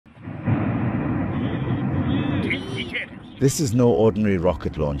This is no ordinary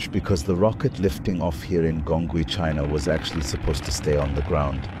rocket launch because the rocket lifting off here in Gongyi, China was actually supposed to stay on the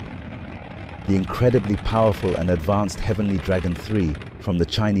ground. The incredibly powerful and advanced Heavenly Dragon 3 from the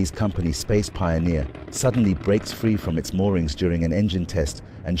Chinese company Space Pioneer suddenly breaks free from its moorings during an engine test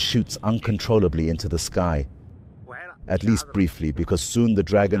and shoots uncontrollably into the sky. At least briefly, because soon the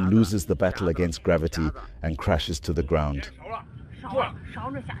Dragon loses the battle against gravity and crashes to the ground.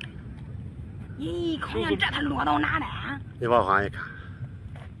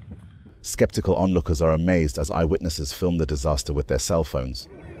 Skeptical onlookers are amazed as eyewitnesses film the disaster with their cell phones.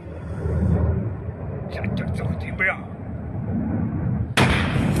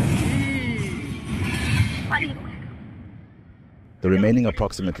 The remaining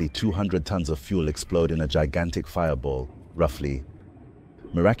approximately 200 tons of fuel explode in a gigantic fireball, roughly.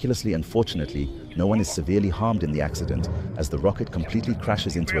 Miraculously and fortunately, no one is severely harmed in the accident, as the rocket completely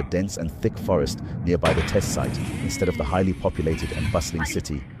crashes into a dense and thick forest nearby the test site, instead of the highly populated and bustling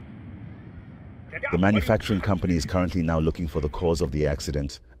city. The manufacturing company is currently now looking for the cause of the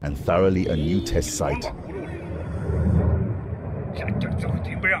accident and thoroughly a new test site.